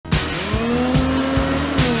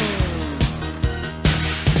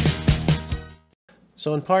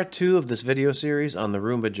So in part 2 of this video series on the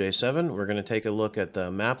Roomba J7, we're going to take a look at the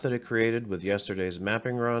map that it created with yesterday's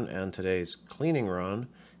mapping run and today's cleaning run,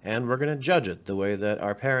 and we're going to judge it the way that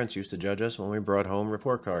our parents used to judge us when we brought home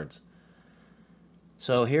report cards.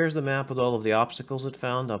 So here's the map with all of the obstacles it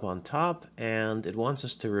found up on top, and it wants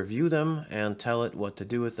us to review them and tell it what to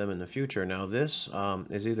do with them in the future. Now this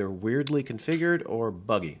is either weirdly configured or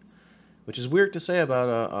buggy, which is weird to say about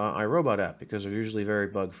a iRobot app because they're usually very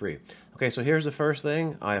bug-free. Okay, so here's the first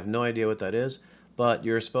thing. I have no idea what that is, but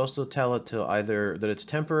you're supposed to tell it to either that it's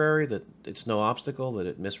temporary, that it's no obstacle, that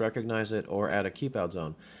it misrecognized it, or add a keep out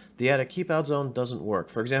zone. The add a keep out zone doesn't work.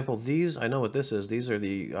 For example, these, I know what this is. These are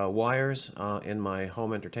the wires in my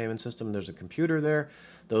home entertainment system. There's a computer there.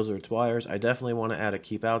 Those are its wires. I definitely want to add a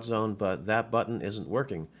keep out zone, but that button isn't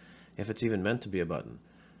working, if it's even meant to be a button.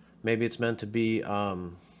 Maybe it's meant to be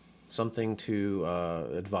something to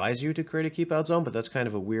advise you to create a keep out zone, but that's kind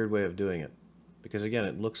of a weird way of doing it because again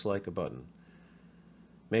it looks like a button.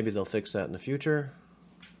 Maybe they'll fix that in the future,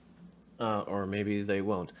 or maybe they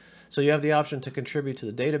won't. So you have the option to contribute to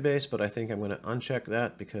the database, but I think I'm going to uncheck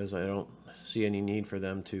that because I don't see any need for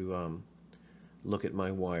them to look at my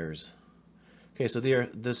wires. Okay, so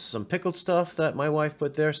there's some pickled stuff that my wife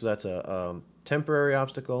put there, so that's a temporary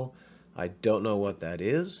obstacle. I don't know what that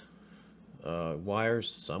is. Wires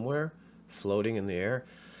somewhere floating in the air.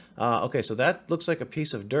 Okay, so that looks like a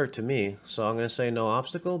piece of dirt to me, so I'm going to say no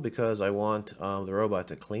obstacle because I want the robot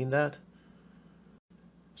to clean that.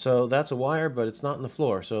 So that's a wire, but it's not in the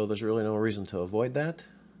floor, so there's really no reason to avoid that,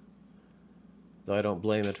 though I don't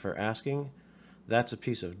blame it for asking. That's a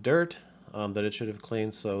piece of dirt that it should have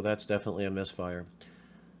cleaned, so that's definitely a misfire.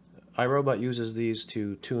 iRobot uses these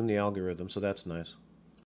to tune the algorithm, so that's nice.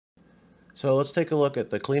 So let's take a look at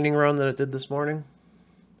the cleaning run that it did this morning.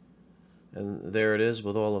 And there it is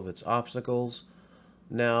with all of its obstacles.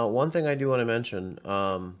 Now, one thing I do want to mention,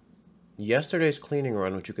 yesterday's cleaning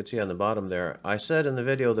run, which you could see on the bottom there, I said in the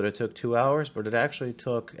video that it took 2 hours, but it actually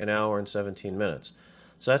took 1 hour and 17 minutes.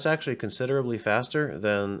 So that's actually considerably faster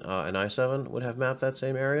than an i7 would have mapped that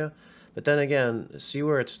same area. But then again, see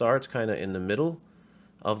where it starts kind of in the middle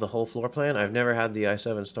of the whole floor plan? I've never had the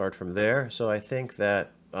i7 start from there, so I think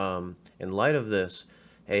that in light of this,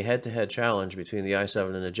 a head-to-head challenge between the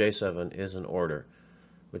i7 and the J7 is in order,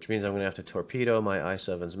 which means I'm going to have to torpedo my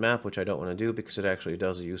i7's map, which I don't want to do because it actually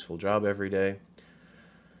does a useful job every day.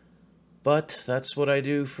 But that's what I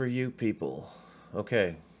do for you people.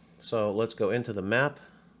 Okay, so let's go into the map.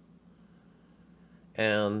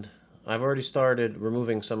 And I've already started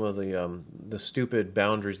removing some of the stupid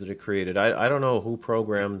boundaries that it created. I don't know who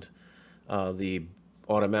programmed the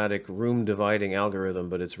automatic room dividing algorithm,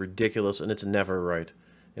 but it's ridiculous and it's never right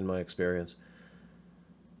in my experience.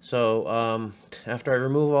 So after I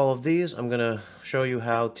remove all of these, I'm going to show you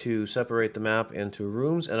how to separate the map into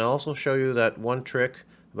rooms, and I'll also show you that one trick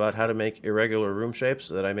about how to make irregular room shapes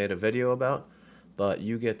that I made a video about, but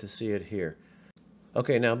you get to see it here.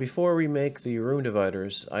 Okay, now before we make the room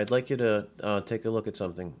dividers, I'd like you to take a look at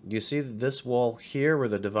something. Do you see this wall here where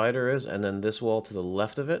the divider is, and then this wall to the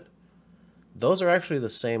left of it? Those are actually the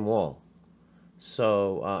same wall.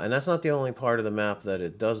 So, and that's not the only part of the map that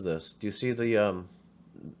it does this. Do you see the,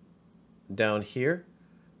 down here,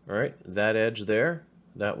 all right, that edge there,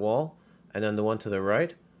 that wall, and then the one to the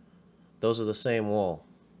right? Those are the same wall.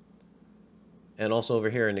 And also over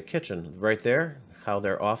here in the kitchen, right there, how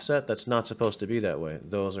they're offset, that's not supposed to be that way.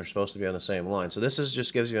 Those are supposed to be on the same line. So this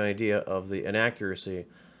just gives you an idea of the inaccuracy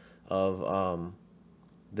of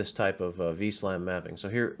this type of VSLAM mapping. So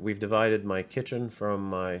here we've divided my kitchen from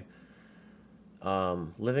my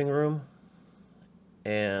living room,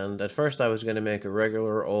 and at first I was going to make a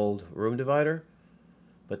regular old room divider,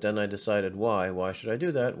 but then I decided why should I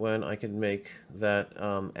do that when I can make that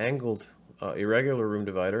angled irregular room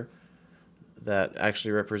divider that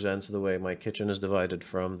actually represents the way my kitchen is divided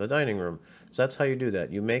from the dining room. So that's how you do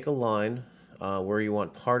that. You make a line where you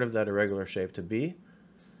want part of that irregular shape to be.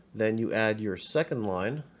 Then you add your second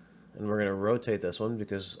line, and we're going to rotate this one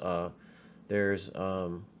because there's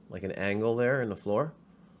like an angle there in the floor.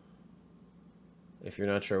 If you're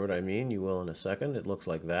not sure what I mean, you will in a second. It looks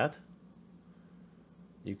like that.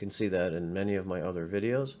 You can see that in many of my other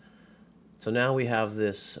videos. So now we have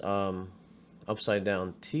this upside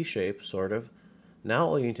down T shape, sort of. Now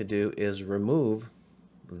all you need to do is remove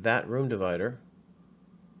that room divider,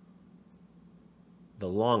 the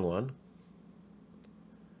long one.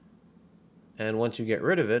 And once you get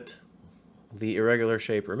rid of it, the irregular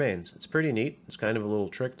shape remains. It's pretty neat. It's kind of a little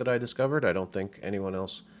trick that I discovered. I don't think anyone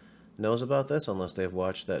else knows about this unless they've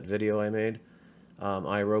watched that video I made.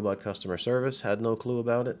 iRobot customer service had no clue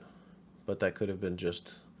about it, but that could have been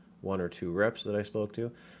just 1 or 2 reps that I spoke to.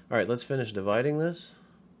 All right, let's finish dividing this.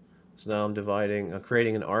 So now I'm dividing,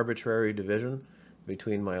 creating an arbitrary division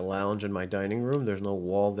between my lounge and my dining room. There's no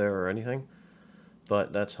wall there or anything,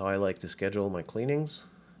 but that's how I like to schedule my cleanings.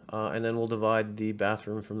 And then we'll divide the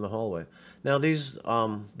bathroom from the hallway. Now this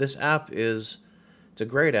app it's a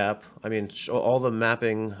great app. I mean, all the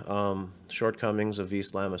mapping shortcomings of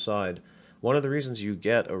vSlam aside, one of the reasons you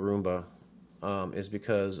get a Roomba is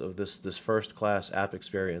because of this first-class app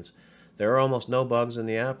experience. There are almost no bugs in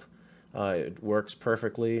the app. It works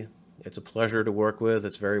perfectly. It's a pleasure to work with.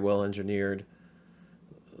 It's very well engineered.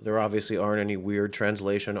 There obviously aren't any weird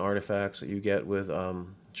translation artifacts that you get with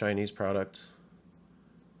Chinese products.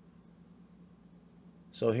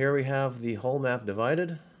 So here we have the whole map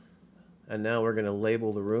divided, and now we're going to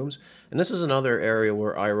label the rooms. And this is another area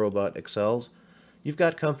where iRobot excels. You've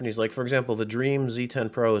got companies like, for example, the Dream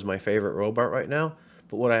Z10 Pro is my favorite robot right now,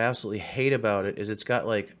 but what I absolutely hate about it is it's got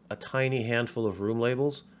like a tiny handful of room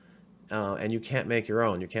labels, and you can't make your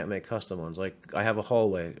own. You can't make custom ones. Like, I have a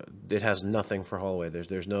hallway. It has nothing for hallway.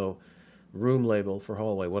 There's no room label for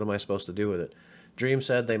hallway. What am I supposed to do with it? Dream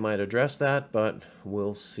said they might address that, but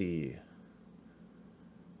we'll see.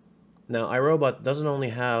 Now, iRobot doesn't only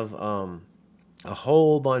have a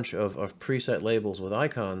whole bunch of preset labels with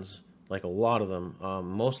icons, like a lot of them,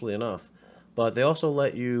 mostly enough, but they also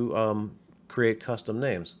let you create custom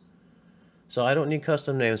names. So I don't need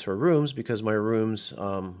custom names for rooms because my rooms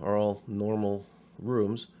are all normal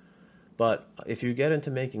rooms. But if you get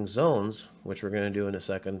into making zones, which we're going to do in a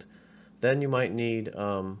second, then you might need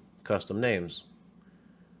custom names.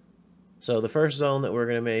 So the first zone that we're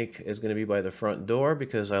going to make is going to be by the front door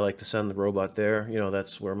because I like to send the robot there. You know,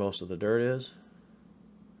 that's where most of the dirt is.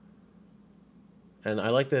 And I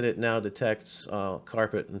like that it now detects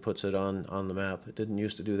carpet and puts it on the map. It didn't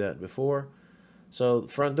used to do that before. So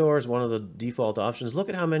front door is one of the default options. Look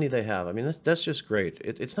at how many they have. I mean, that's just great.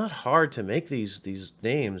 It's not hard to make these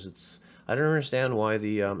names. I don't understand why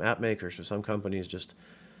the app makers for some companies just,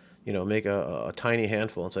 you know, make a tiny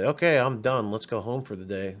handful and say, okay, I'm done. Let's go home for the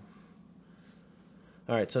day.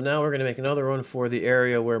 All right, so now we're going to make another one for the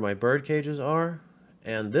area where my bird cages are.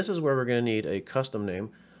 And this is where we're going to need a custom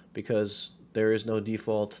name because there is no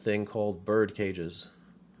default thing called bird cages.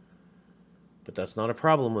 But that's not a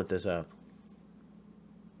problem with this app.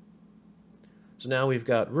 So now we've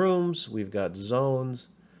got rooms, we've got zones,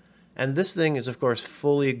 and this thing is, of course,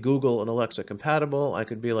 fully Google and Alexa compatible. I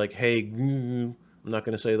could be like, hey, I'm not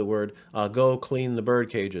going to say the word, go clean the bird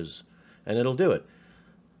cages, and it'll do it.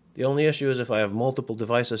 The only issue is if I have multiple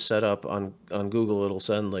devices set up on Google, it'll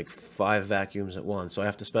send like 5 vacuums at once. So I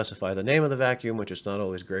have to specify the name of the vacuum, which is not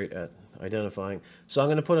always great at identifying. So I'm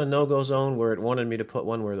going to put a no-go zone where it wanted me to put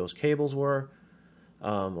one where those cables were.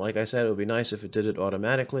 Like I said, it would be nice if it did it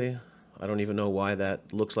automatically. I don't even know why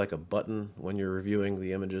that looks like a button when you're reviewing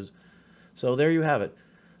the images. So there you have it.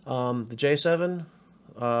 The J7,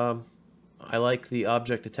 I like the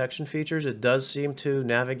object detection features. It does seem to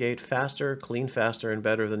navigate faster, clean faster, and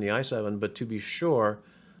better than the i7, but to be sure,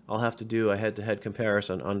 I'll have to do a head-to-head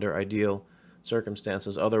comparison under ideal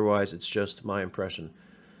circumstances. Otherwise, it's just my impression.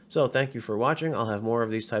 So thank you for watching. I'll have more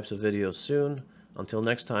of these types of videos soon. Until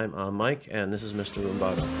next time, I'm Mike, and this is Mr.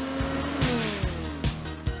 Roomba.